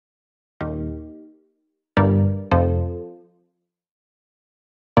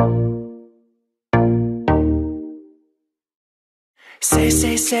Say,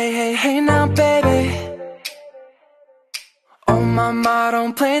 hey, hey now, baby. Oh, mama,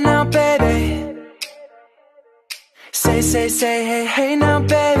 don't play now, baby. Say, hey, hey now,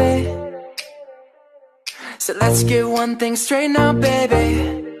 baby. So let's get one thing straight now,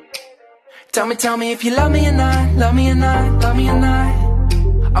 baby. Tell me if you love me or not, love me or not, love me or not.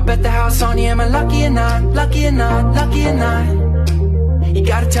 I'll bet the house on you, am I lucky or not, lucky or not, lucky or not. You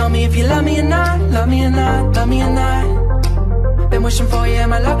gotta tell me if you love me or not, love me or not, love me or not. Been wishing for you,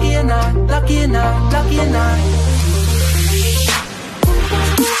 am I lucky or not, lucky or not, lucky or not.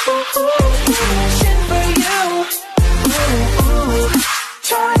 Wishing for you,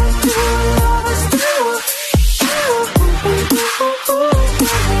 trying to do what lovers do.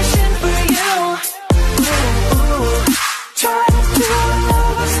 Wishing for you, trying to do what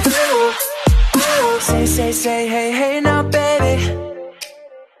lovers do. Say, hey, hey now, baby.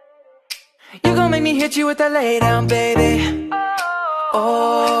 You gon' make me hit you with that lay down, baby.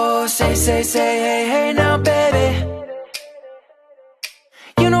 Oh, say, hey, hey now, baby.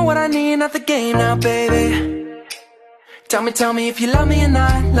 You know what I need, not the game now, baby. Tell me if you love me or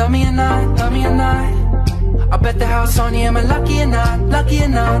not, love me or not, love me or not. I'll bet the house on you, am I lucky or not, lucky or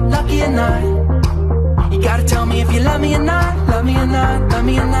not, lucky or not. You gotta tell me if you love me or not, love me or not, love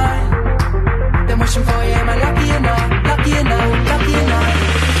me or not. Been wishing for you, am I lucky or not, lucky or not, lucky or not.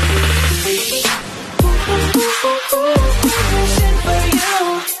 Wishing for you,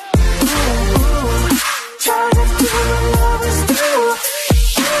 trying to do what lovers do.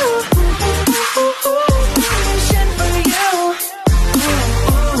 Wishing for you,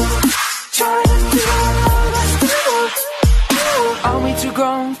 trying to do what lovers do. Are we too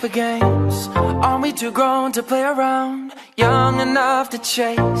grown for games? Are we too grown to play around? Young enough to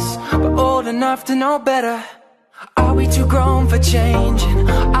chase, but old enough to know better. Are we too grown for changing?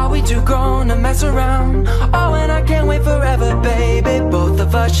 Are we too grown to mess around? Oh, and I can't wait forever, baby. Both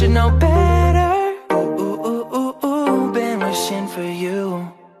of us should know better. Ooh, been wishing for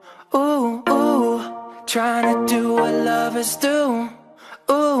you. Ooh, trying to do what lovers do.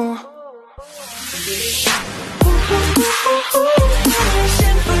 Ooh.